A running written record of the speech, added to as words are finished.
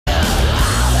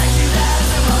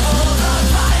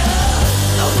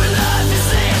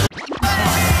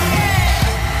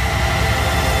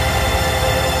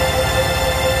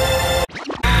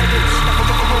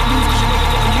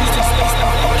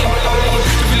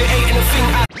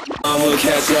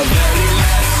catch a very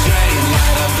last train,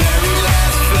 light a very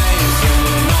last flames, and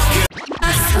we'll knock it.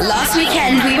 Last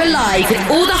weekend we were live with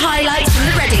all the highlights from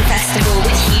the Reading Festival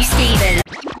with Hugh Stevens.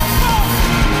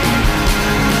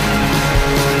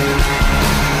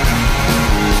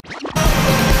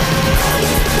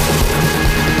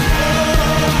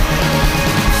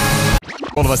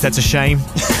 All of us, that's a shame.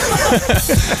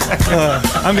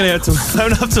 I'm gonna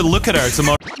have to look at her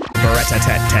tomorrow.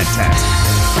 Rat-tat-tat-tat-tat.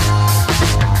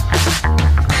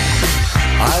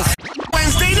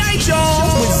 Wednesday night,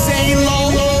 y'all, with Zane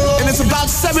Lowe, and it's about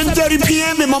 7:30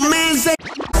 p.m. and my man's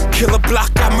Kill a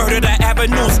block, I murder the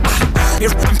avenues.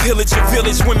 If I'm pillage your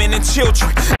village, women and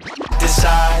children.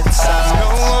 Decide.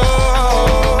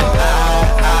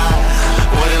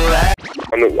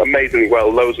 And amazingly well,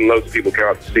 loads and loads of people came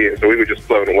out to see it, so we were just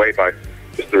blown away by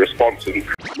just the response. And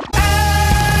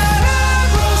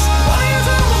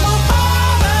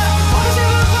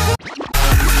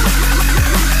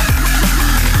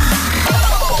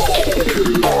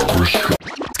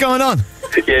What's going on?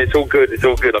 yeah, it's all good. It's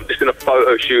all good. I'm just in a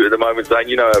photo shoot at the moment, Zane.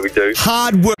 You know how we do.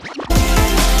 Hard work.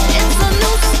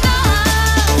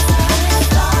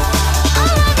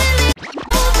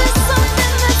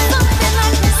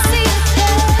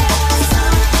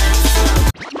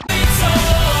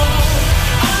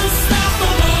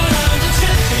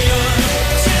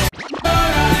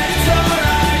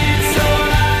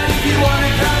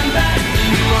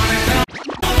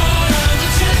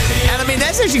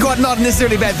 That's actually quite not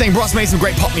necessarily a bad thing. Ross made some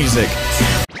great pop music.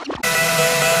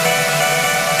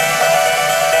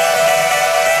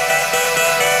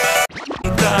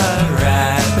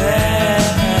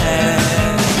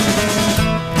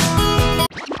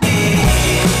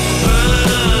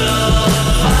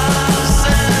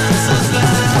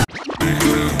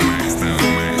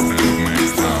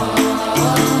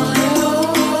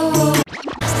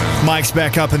 Mike's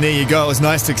back up, and there you go. It was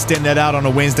nice to extend that out on a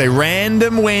Wednesday.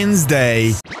 Random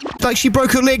Wednesday. Like she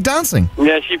broke her leg dancing.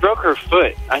 Yeah, she broke her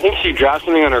foot. I think she dropped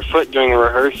something on her foot during a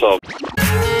rehearsal.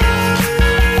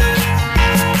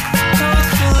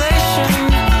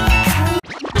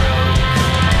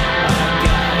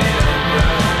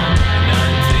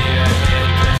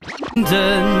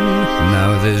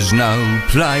 No, there's no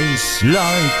place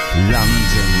like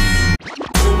London.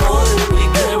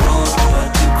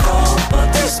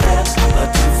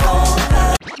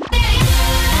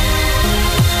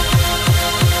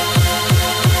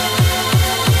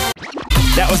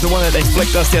 That was the one that they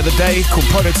flicked us the other day, called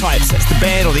Prototypes. That's the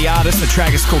band or the artist. The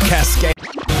track is called Cascade.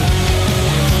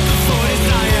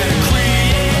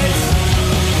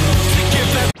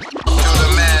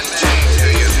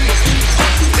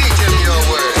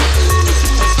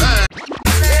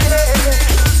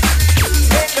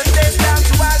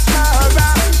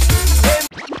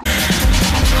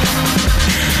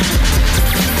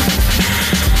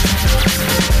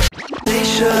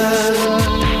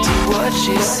 What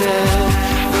she said,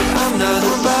 but I'm not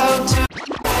about